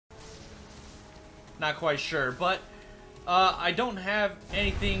Not quite sure, but I don't have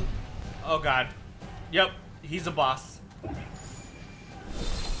anything. Oh god. Yep, he's a boss.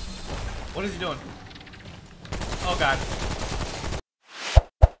 What is he doing? Oh god.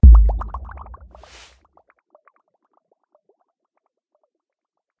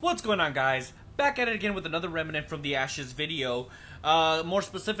 What's going on, guys? Back at it again with another Remnant from the Ashes video. More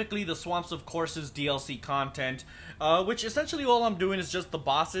specifically, the Swamps of Corsus DLC content, which essentially all I'm doing is just the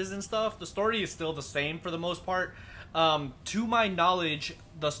bosses and stuff. The story is still the same for the most part. To my knowledge,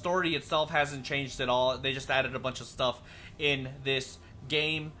 the story itself hasn't changed at all. They just added a bunch of stuff in this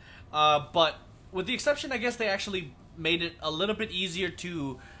game. But with the exception, I guess they actually made it a little bit easier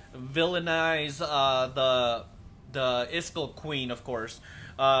to villainize the Iskall Queen, of course.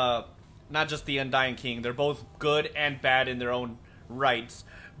 Not just the Undying King. They're both good and bad in their own rights.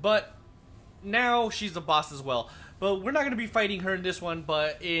 But now she's a boss as well. But we're not going to be fighting her in this one.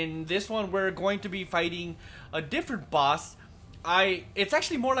 But in this one, we're going to be fighting a different boss. It's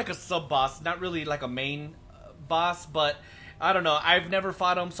actually more like a sub-boss, not really like a main boss. But I don't know. I've never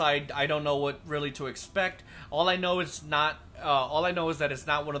fought him, so I don't know what really to expect. All I know is that it's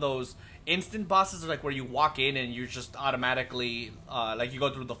not one of those instant bosses like where you walk in and you just automatically like you go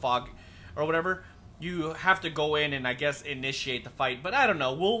through the fog or whatever. You have to go in and I guess initiate the fight, but I don't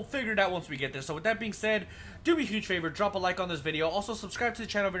know, we'll figure it out once we get there. So with that being said, do me a huge favor, drop a like on this video. Also subscribe to the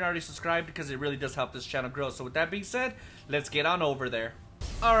channel if you're not already subscribed, because it really does help this channel grow. So with that being said, let's get on over there.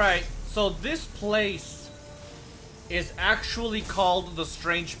 Alright, so this place is actually called the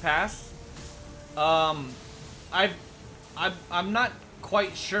Strange Pass. I'm not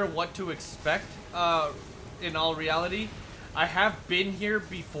quite sure what to expect, in all reality. I have been here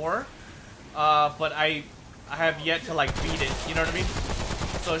before, but I have yet to like beat it, you know what I mean?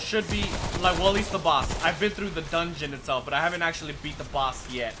 So it should be like, well, at least the boss. I've been through the dungeon itself, but I haven't actually beat the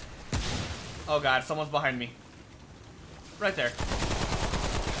boss yet. Oh god, someone's behind me. Right there.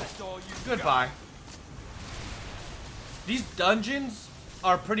 Goodbye. These dungeons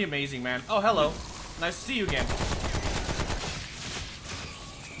are pretty amazing, man. Oh, hello. Nice to see you again.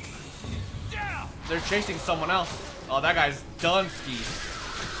 They're chasing someone else. Oh, that guy's done skis.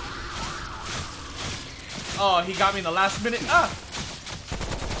 Oh, he got me in the last minute. Ah!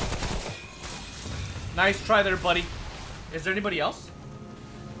 Nice try there, buddy. Is there anybody else?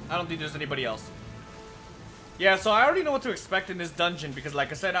 I don't think there's anybody else. Yeah, so I already know what to expect in this dungeon because,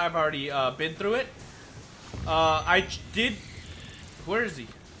 like I said, I've already been through it. I did... Where is he?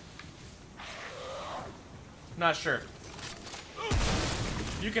 Not sure.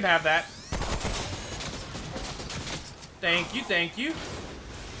 You can have that. Thank you, thank you.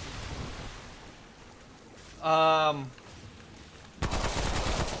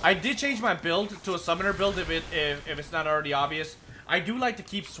 I did change my build to a summoner build if it's not already obvious. I do like to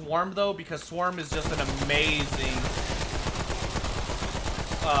keep Swarm though, because Swarm is just an amazing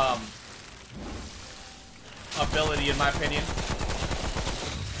ability in my opinion.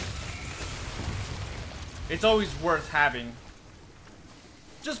 It's always worth having.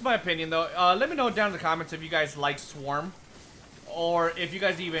 Just my opinion though. Let me know down in the comments if you guys like Swarm, or if you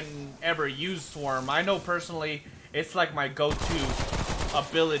guys even ever use Swarm. I know personally it's like my go-to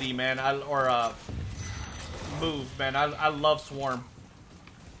ability, man, or move, man. I love Swarm.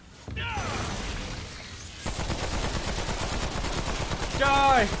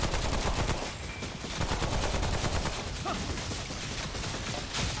 Die!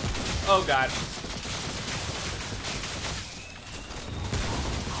 Oh god.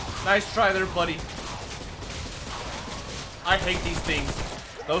 Nice try there, buddy. I hate these things.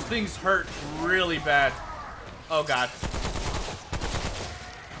 Those things hurt really bad. Oh god.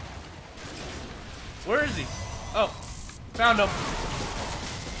 Where is he? Oh, found him.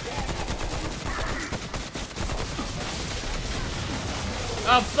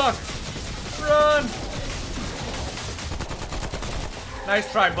 I'm stuck. Run!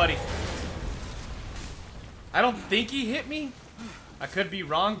 Nice try, buddy. I don't think he hit me. I could be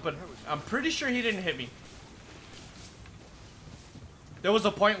wrong, but I'm pretty sure he didn't hit me. There was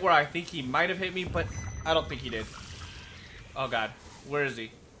a point where I think he might have hit me, but I don't think he did. Oh god, where is he?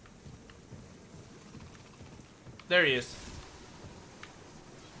 There he is.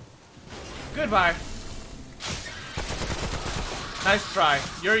 Goodbye. Nice try.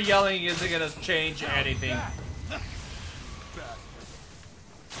 Your yelling isn't gonna change anything.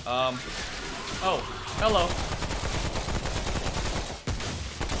 Oh, hello.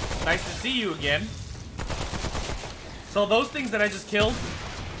 Nice to see you again. So those things that I just killed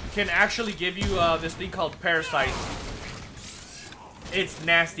can actually give you this thing called Parasite. It's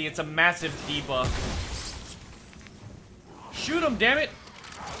nasty. It's a massive debuff. Shoot him, damn it!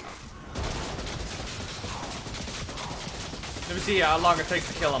 to see how long it takes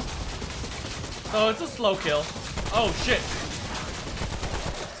to kill him. So it's a slow kill. Oh shit.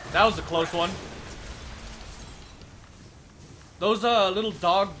 That was a close one. Those little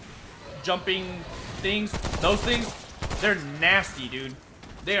dog jumping things, those things, they're nasty, dude.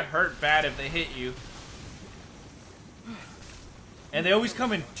 They hurt bad if they hit you. And they always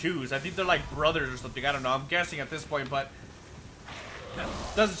come in twos. I think they're like brothers or something. I don't know. I'm guessing at this point, but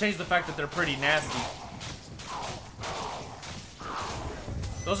doesn't change the fact that they're pretty nasty.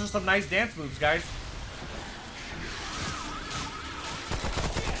 Those are some nice dance moves, guys.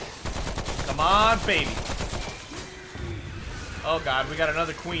 Come on, baby. Oh god, we got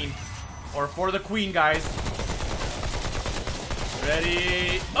another queen. Or for the queen, guys.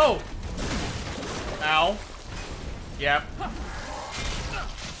 Ready? Oh! Ow. Yep.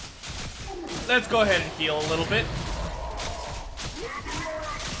 Let's go ahead and heal a little bit.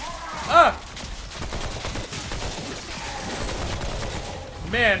 Ah!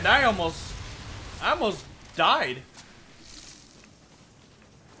 Man, I almost died.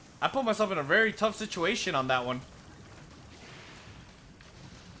 I put myself in a very tough situation on that one.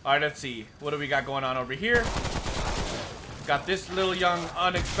 Alright, let's see. What do we got going on over here? Got this little young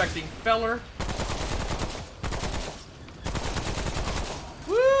unexpected feller.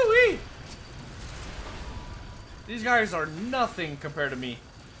 Woo-wee! These guys are nothing compared to me.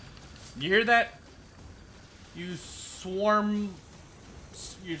 You hear that? You swarm...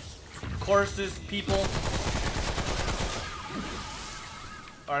 You Corsus people.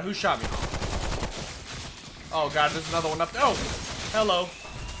 Alright, who shot me? Oh god, there's another one up there. Oh! Hello.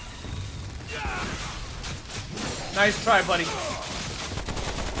 Nice try, buddy.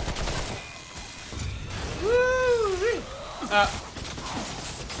 Woo!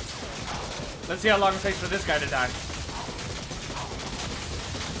 Let's see how long it takes for this guy to die.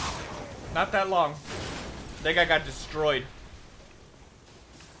 Not that long. That guy got destroyed.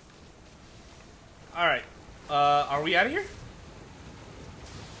 Alright. Are we out of here?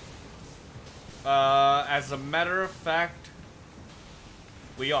 As a matter of fact,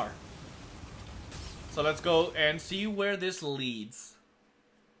 we are. So let's go and see where this leads.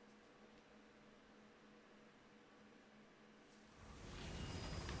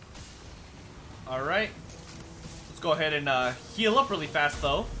 Alright. Let's go ahead and heal up really fast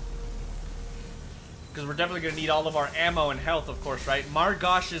though. Because we're definitely going to need all of our ammo and health, of course, right?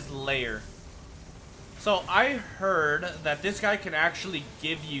 Margosh's Lair. So I heard that this guy can actually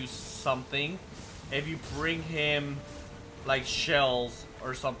give you something if you bring him like shells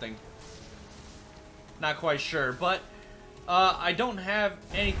or something. Not quite sure, but I don't have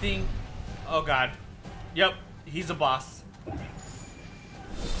anything. Oh god. Yep, he's a boss.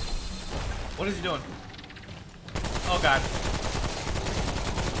 What is he doing? Oh god.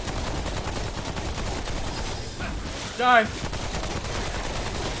 Die.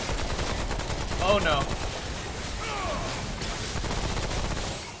 Oh no.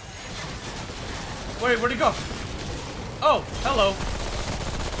 Wait, where'd he go? Oh, hello.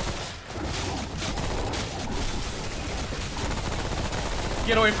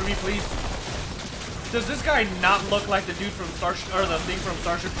 Get away from me, please. Does this guy not look like the dude from the thing from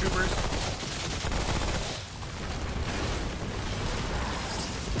Starship Troopers?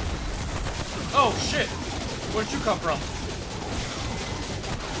 Oh shit! Where'd you come from?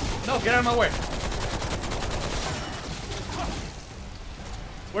 No, get out of my way.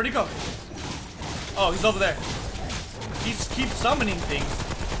 Where'd he go? Oh, he's over there. He keeps summoning things.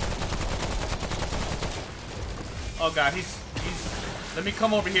 Oh god, he's. Let me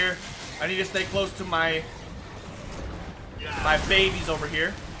come over here. I need to stay close to my babies over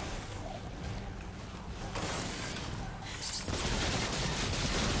here.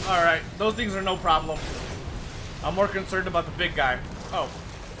 Alright, those things are no problem. I'm more concerned about the big guy. Oh.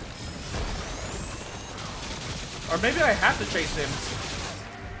 Or maybe I have to chase him.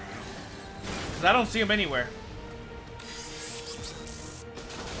 Because I don't see him anywhere.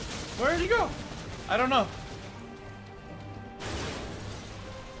 Where did he go? I don't know.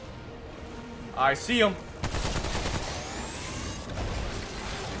 I see him.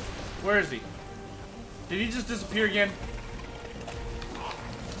 Where is he? Did he just disappear again?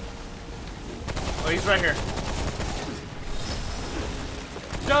 Oh, he's right here.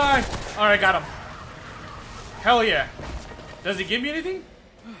 Die! Alright, got him. Hell yeah. Does he give me anything?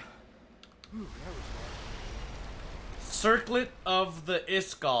 Circlet of the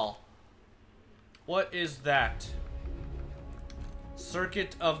Iskal. What is that?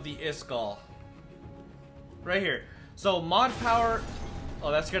 Circuit of the Iskal. Right here. So mod power. Oh,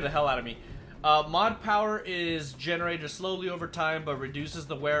 that scared the hell out of me. Mod power is generated slowly over time, but reduces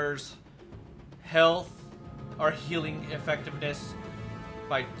the wearer's health. our healing effectiveness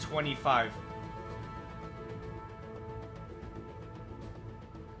by 25.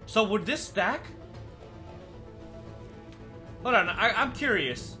 So would this stack? Hold on, I'm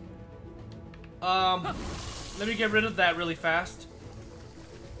curious. Let me get rid of that really fast.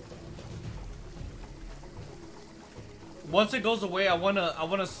 Once it goes away, I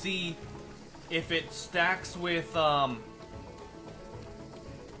wanna see if it stacks with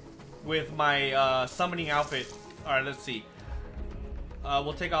my summoning outfit. All right, let's see.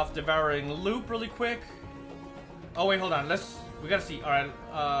 We'll take off Devouring Loop really quick. Oh wait, hold on. We gotta see. All right,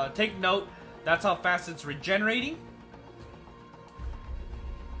 take note. That's how fast it's regenerating.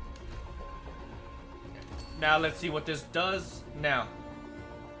 Now let's see what this does now.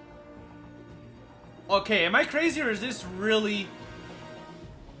 Okay, am I crazy, or is this really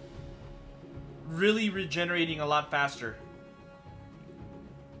regenerating a lot faster?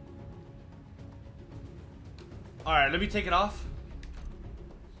 Alright, let me take it off.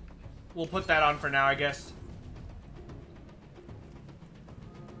 We'll put that on for now, I guess.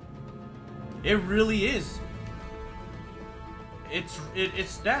 It really is. It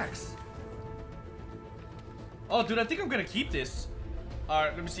stacks. Oh, dude, I think I'm gonna keep this.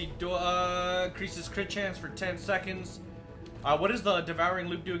 Alright, let me see. Increases crit chance for 10 seconds. What does the Devouring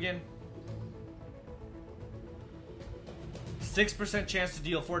Loop do again? 6% chance to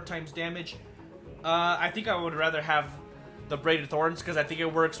deal 4 times damage. I think I would rather have the Braided Thorns because I think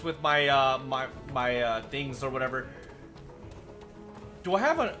it works with my my things or whatever. Do I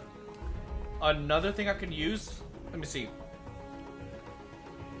have another thing I can use? Let me see.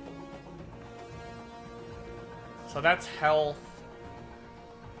 So that's health.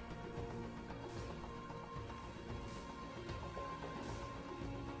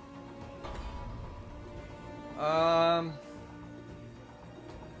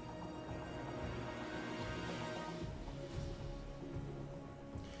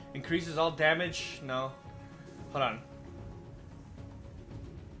 Increases all damage? No. Hold on.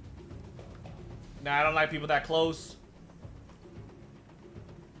 Nah, I don't like people that close.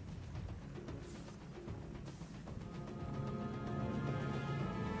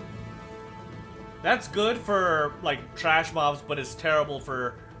 That's good for, like, trash mobs, but it's terrible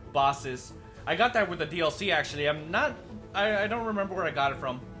for bosses. I got that with the DLC, actually. I don't remember where I got it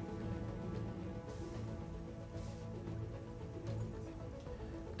from.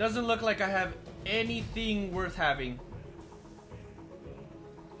 Doesn't look like I have anything worth having.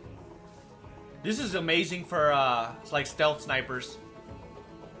 This is amazing for, like, stealth snipers.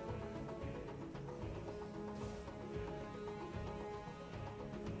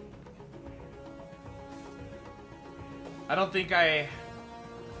 I don't think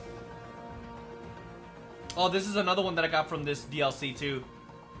Oh, this is another one that I got from this DLC too.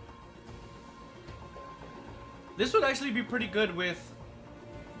 This would actually be pretty good with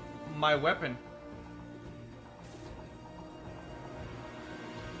my weapon.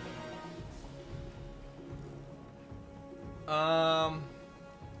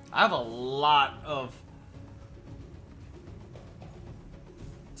 I have a lot of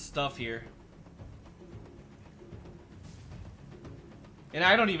stuff here. And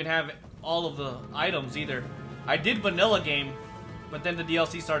I don't even have all of the items either. I did vanilla game, but then the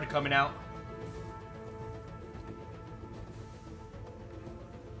DLC started coming out.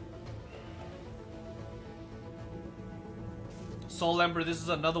 Soul Ember, this is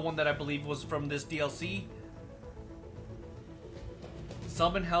another one that I believe was from this DLC.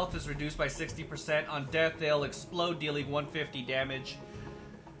 Summon health is reduced by 60%. On death, they'll explode, dealing 150 damage.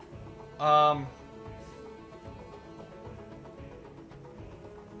 I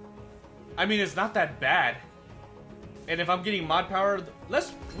mean, it's not that bad. And if I'm getting mod power,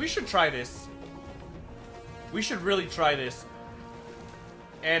 we should try this. We should really try this.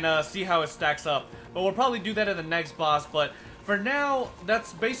 And see how it stacks up. But we'll probably do that in the next boss. But for now,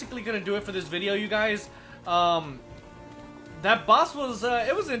 that's basically gonna do it for this video, you guys. That boss was,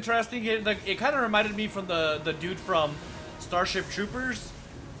 it was interesting. It kind of reminded me from the dude from Starship Troopers.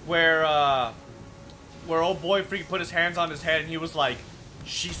 Where old boy freaking put his hands on his head and he was like,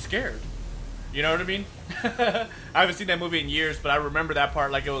 she's scared. You know what I mean? I haven't seen that movie in years, but I remember that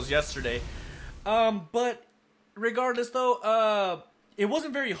part like it was yesterday. But regardless though, it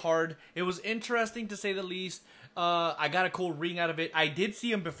wasn't very hard. It was interesting to say the least. I got a cool ring out of it. I did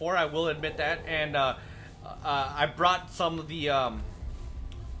see him before, I will admit that. And I brought some of the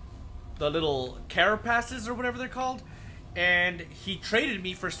little carapasses or whatever they're called. And he traded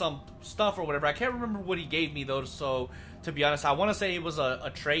me for some stuff or whatever. I can't remember what he gave me though, so to be honest, I want to say it was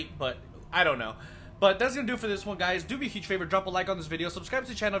a trait, but I don't know. But that's gonna do it for this one, guys. Do me a huge favor, drop a like on this video, subscribe to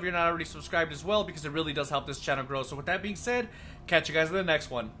the channel if you're not already subscribed as well, because it really does help this channel grow. So with that being said, catch you guys in the next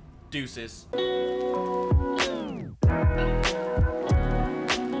one. Deuces.